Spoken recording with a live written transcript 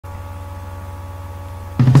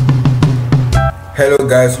Hello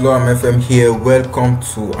guys, Loam FM here. Welcome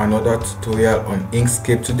to another tutorial on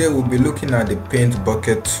Inkscape. Today we'll be looking at the paint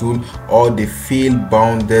bucket tool or the fill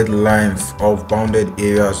bounded lines of bounded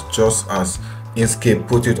areas, just as Inkscape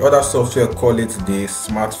put it. Other software call it the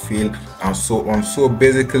smart fill and so on. So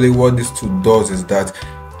basically what this tool does is that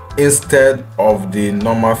instead of the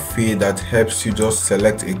normal fill that helps you just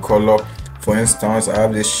select a color, for instance, I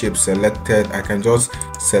have this shape selected, I can just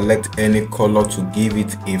select any color to give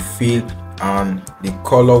it a fill, and the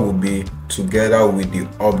color will be together with the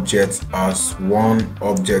object as one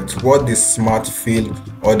object. What this smart fill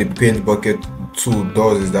or the paint bucket tool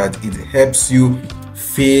does is that it helps you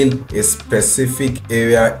fill a specific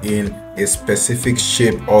area in a specific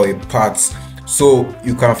shape or a part. So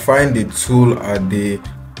you can find the tool at the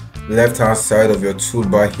left hand side of your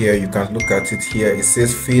toolbar here. You can look at it here. It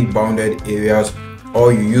says fill bounded areas,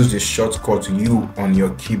 or you use the shortcut U on your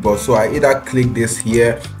keyboard. So I either click this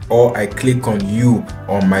here or I click on U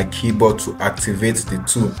on my keyboard to activate the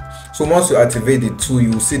tool. So once you activate the tool,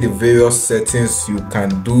 you will see the various settings you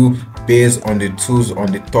can do based on the tools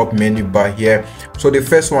on the top menu bar here. So the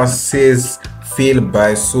first one says fill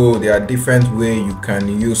by. So there are different ways you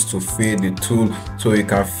can use to fill the tool. So you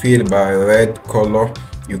can fill by red color,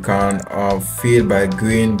 you can fill by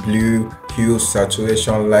green, blue, hue,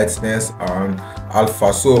 saturation, lightness, and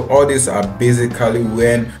alpha. So all these are basically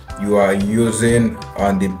when you are using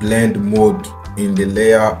the blend mode in the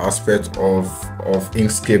layer aspect of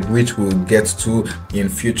Inkscape, which we'll get to in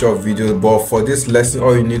future videos. But for this lesson,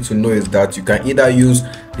 all you need to know is that you can either use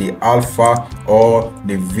the alpha or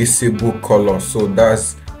the visible color. So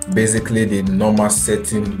that's basically the normal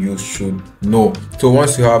setting you should know. So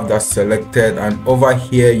once you have that selected, and over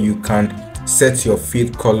here you can set your fill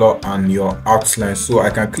color and your outline. So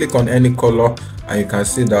I can click on any color and you can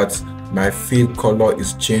see that my fill color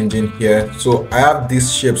is changing here. So I have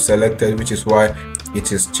this shape selected, which is why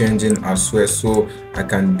it is changing as well. So I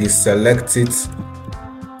can deselect it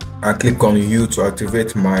and click on U to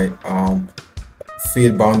activate my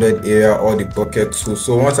fill bounded area or the bucket tool.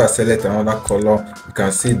 So once I select another color, you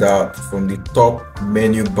can see that from the top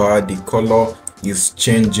menu bar the color is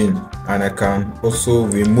changing, and I can also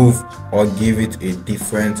remove or give it a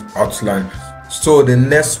different outline. So the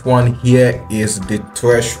next one here is the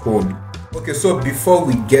threshold. Okay, so before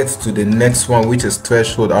we get to the next one, which is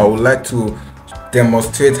threshold, I would like to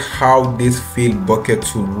demonstrate how this fill bucket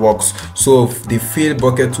tool works. So the fill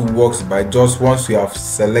bucket tool works by just once you have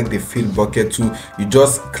select the fill bucket tool, you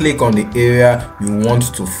just click on the area you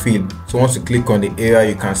want to fill. So once you click on the area,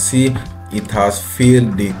 you can see it has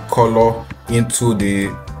filled the color into the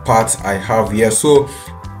part I have here. So,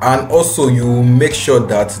 and also you make sure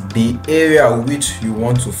that the area which you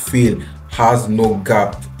want to fill has no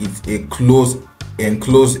gap. It's a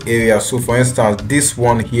enclosed area. So for instance, this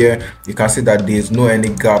one here, you can see that there is no any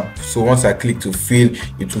gap. So once I click to fill,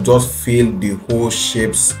 it will just fill the whole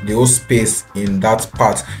shapes, the whole space in that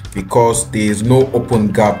part, because there is no open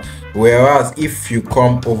gap. Whereas if you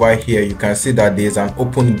come over here, you can see that there is an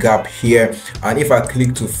open gap here, and if I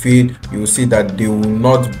click to fill, you will see that there will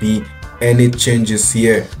not be any changes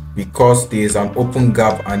here because there is an open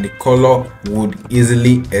gap and the color would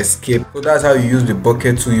easily escape. So that's how you use the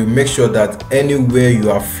bucket tool. You make sure that anywhere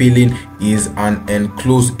you are filling is an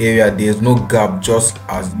enclosed area, there is no gap, just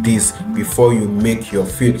as this, before you make your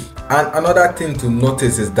fill. And another thing to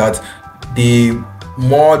notice is that the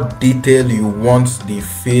more detail you want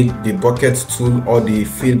the bucket tool or the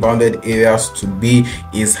fill bounded areas to be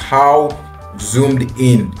is how zoomed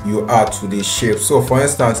in you are to the shape. So for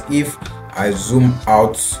instance, if I zoom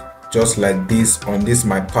out just like this on this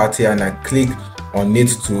my part here and I click on it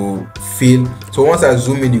to fill, so once I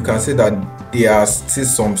zoom in, you can see that there are still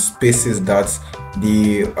some spaces that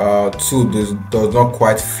the tool does not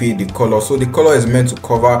quite fill the color. So the color is meant to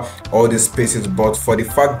cover all the spaces, but for the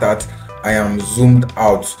fact that I am zoomed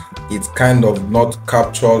out, it kind of not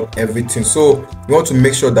capture everything. So you want to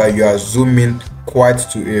make sure that you are zooming quite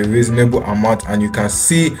to a reasonable amount, and you can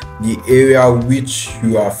see the area which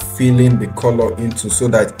you are filling the color into, so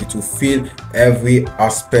that it will fill every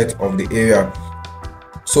aspect of the area.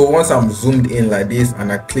 So once I'm zoomed in like this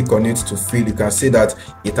and I click on it to fill, you can see that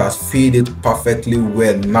it has filled it perfectly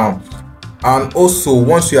well now. And also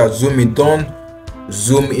once you are zooming, don't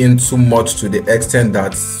zoom in too much to the extent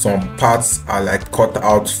that some parts are like cut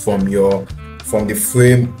out from the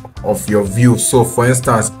frame of your view. So for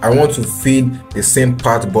instance, I want to fill the same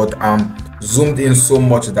part, but I'm zoomed in so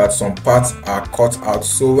much that some parts are cut out.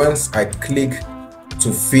 So once I click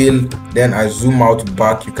to fill, then I zoom out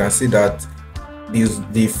back, you can see that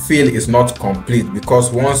the fill is not complete,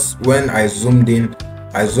 because when I zoomed in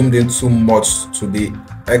too much to the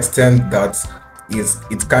extent that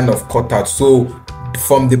it's kind of cut out. So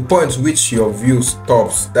from the point which your view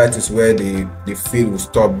stops, that is where the fill will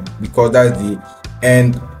stop, because that's the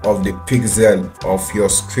end of the pixel of your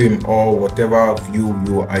screen or whatever view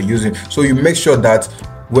you are using. So you make sure that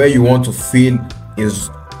where you want to fill is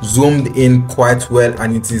zoomed in quite well,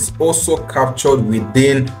 and it is also captured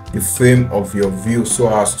within the frame of your view so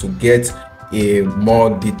as to get a more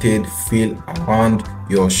detailed feel around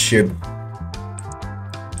your shape.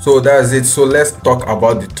 So that's it. So let's talk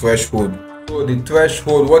about the threshold. So the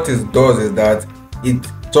threshold, what it does is that it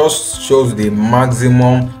just shows the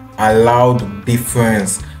maximum allowed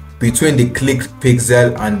difference between the clicked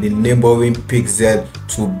pixel and the neighboring pixel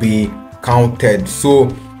to be counted.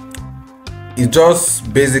 So it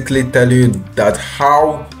just basically tell you that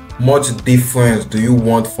how much difference do you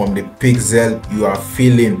want from the pixel you are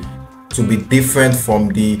feeling to be different from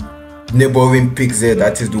the neighboring pixel,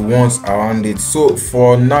 that is the ones around it. So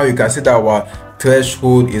for now you can see that our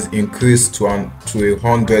threshold is increased to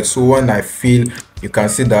 100. So when I fill, you can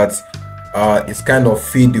see that it's kind of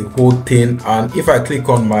fill the whole thing. And if I click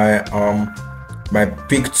on my my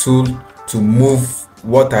pick tool to move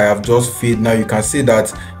what I have just filled, now you can see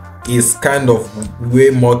that it's kind of way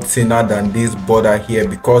more thinner than this border here,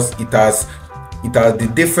 because it has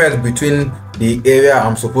the difference between the area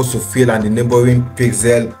I'm supposed to fill and the neighboring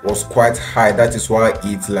pixel was quite high. That is why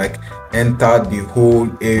it like entered the whole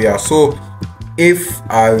area. So if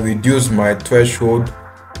I reduce my threshold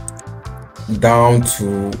down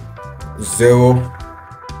to 0,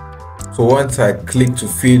 so once I click to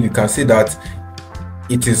fill, you can see that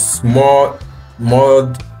it is more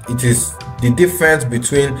it is the difference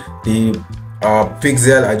between the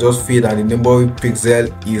pixel I just filled and the neighboring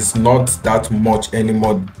pixel is not that much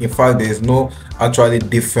anymore. In fact, there is no actually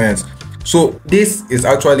difference. So this is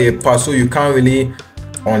actually a part, so you can't really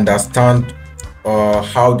understand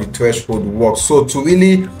how the threshold works. So to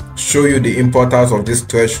really show you the importance of this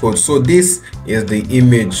threshold, so this is the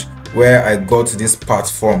image where I got this part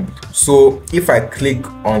from. So if I click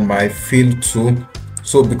on my fill tool,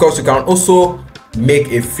 so because you can also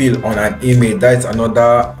make a fill on an image, that's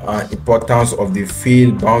another importance of the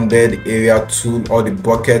fill bounded area tool, or the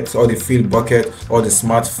bucket, or the fill bucket, or the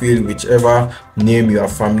smart fill, whichever name you are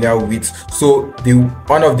familiar with. So the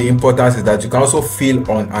one of the importance is that you can also fill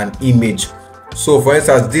on an image. So for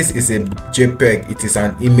instance, this is a JPEG, it is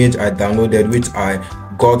an image I downloaded which I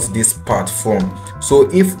got this part from. So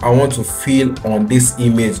if I want to fill on this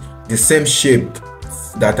image the same shape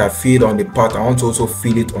that I filled on the part, I want to also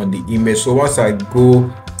fill it on the image. So once I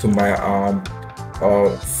go to my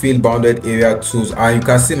fill bounded area tools, and you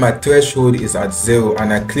can see my threshold is at 0,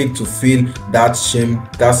 and I click to fill that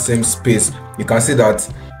same space, you can see that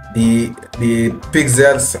the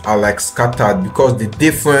pixels are like scattered, because the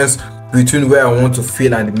difference between where I want to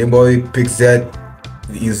fill and the neighboring pixel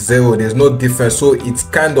is 0. There's no difference. So it's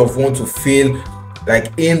kind of want to fill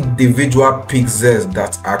like individual pixels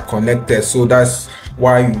that are connected. So that's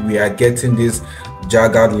why we are getting this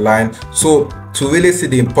jagged line. So to really see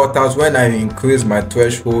the importance, when I increase my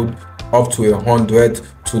threshold up to 100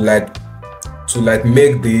 to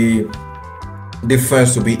make the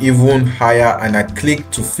difference to be even higher, and I click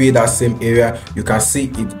to fill that same area, you can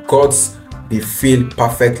see it got the fill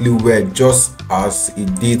perfectly well, just as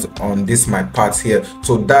it did on this my part here.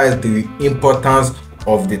 So that is the importance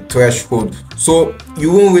of the threshold. So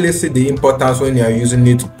you won't really see the importance when you are using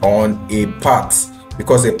it on a part,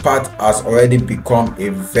 because a part has already become a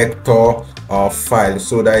vector file.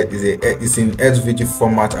 So that is in SVG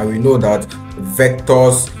format, and we know that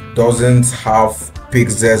vectors doesn't have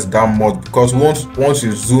pixels that much, because once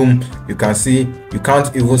you zoom, you can see you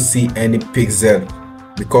can't even see any pixel,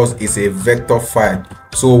 because it's a vector file.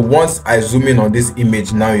 So once I zoom in on this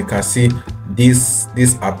image, now you can see these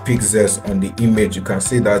are pixels on the image. You can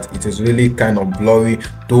see that it is really kind of blurry.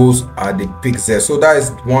 Those are the pixels. So that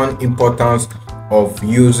is one importance of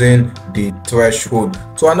using the threshold.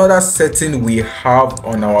 So another setting we have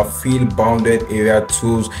on our fill bounded area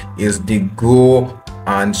tools is the grow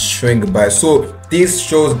and shrink by. So this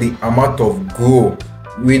shows the amount of grow,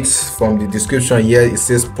 which from the description here it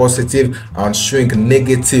says positive, and shrink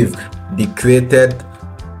negative, the created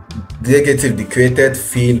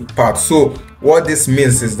fill part. So what this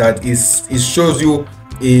means is that it shows you,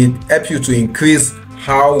 it helps you to increase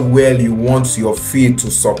how well you want your fill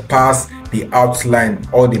to surpass the outline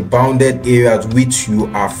or the bounded areas which you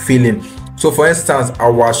are filling. So for instance,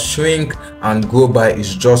 our shrink and grow by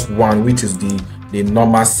is just 1, which is the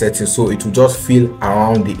normal setting, so it will just fill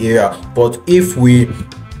around the area. But if we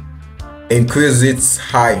increase it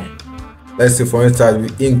high, let's say for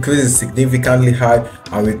instance we increase it significantly high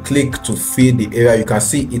and we click to fill the area, you can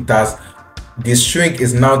see it has the shrink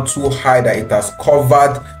is now too high that it has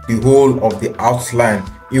covered the whole of the outline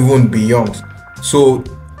even beyond. So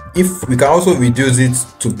if we can also reduce it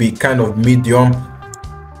to be kind of medium,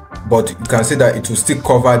 but you can see that it will still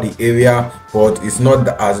cover the area, but it's not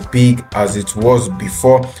as big as it was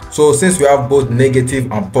before. So since we have both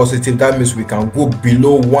negative and positive, that means we can go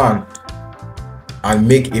below 1 and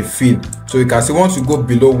make a fill. So you can see once you go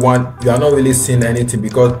below 1, you are not really seeing anything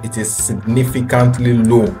because it is significantly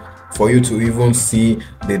low for you to even see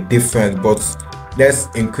the difference. But let's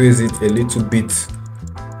increase it a little bit.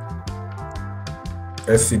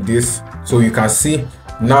 Let's see this. So you can see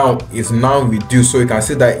now it's now reduced. So you can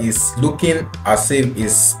see that it's looking as if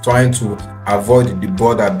it's trying to avoid the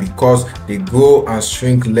border because the grow and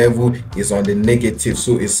shrink level is on the negative.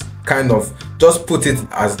 So it's kind of, just put it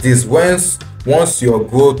as this: once your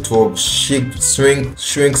grow to shrink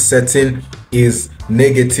setting is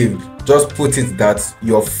negative, just put it that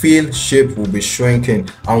your fill shape will be shrinking,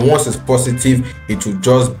 and once it's positive, it will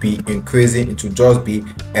just be increasing, it will just be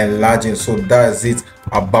enlarging. So that's it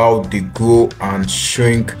about the grow and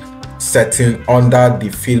shrink setting under the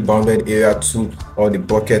fill bounded area tool, or the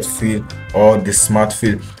bucket fill, or the smart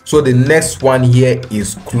fill. So the next one here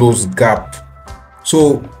is close gap.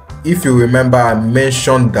 So if you remember, I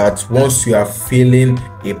mentioned that once you are filling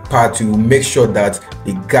a part, you will make sure that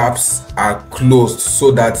the gaps are closed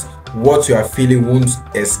so that what you are filling won't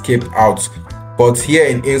escape out. But here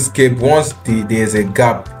in Inkscape, once there is a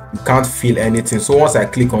gap, you can't fill anything. So once I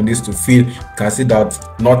click on this to fill, you can see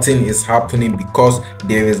that nothing is happening because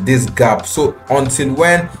there is this gap. So until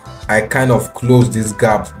when I kind of close this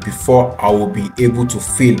gap before I will be able to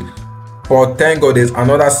fill. But thank God there's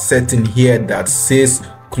another setting here that says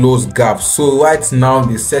close gap. So right now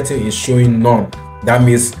the setting is showing none. That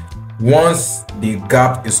means once the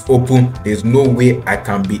gap is open, there's no way I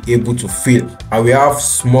can be able to fill. And we have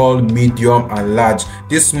small, medium and large.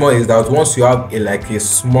 This small is that once you have a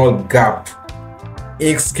small gap,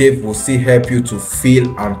 Inkscape will still help you to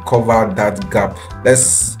fill and cover that gap.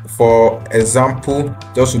 Let's, for example,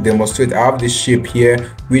 just to demonstrate, I have this shape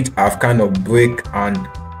here which I've kind of break and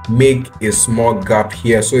make a small gap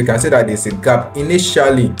here. So you can see that there's a gap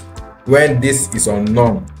initially. When this is on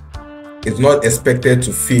none, it's not expected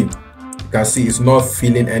to fill. You can see it's not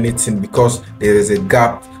filling anything because there is a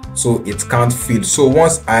gap, so it can't fill. So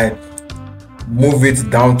once I move it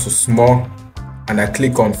down to small and I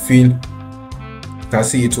click on fill, you can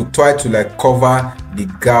see it will try to cover the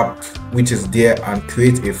gap which is there and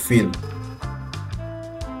create a fill.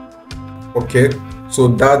 Okay, so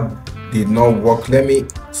that did not work. Let me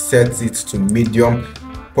set it to medium.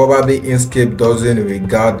 Probably Inkscape doesn't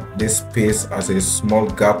regard this space as a small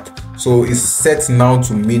gap, so it's set now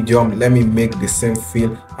to medium. Let me make the same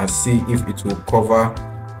fill and see if it will cover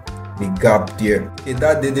the gap there. Okay,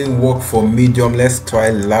 that didn't work for medium. Let's try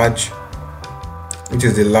large, which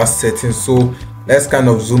is the last setting. So let's kind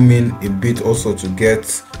of zoom in a bit also to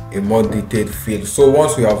get a more detailed fill. So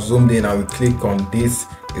once we have zoomed in and we click on this,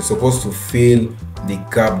 it's supposed to fill the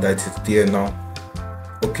gap that is there now.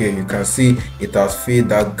 Okay, you can see it has filled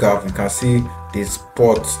that gap. You can see the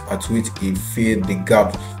spot at which it filled the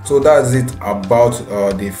gap. So that's it about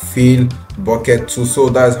the fill bucket tool. So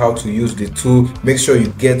that's how to use the tool. Make sure you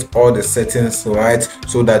get all the settings right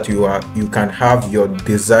so that you can have your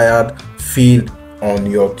desired fill on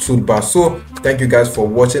your toolbar. So thank you guys for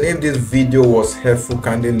watching. If this video was helpful,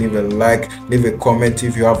 kindly leave a like, leave a comment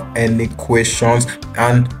if you have any questions,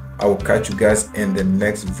 and I will catch you guys in the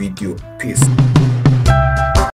next video. Peace.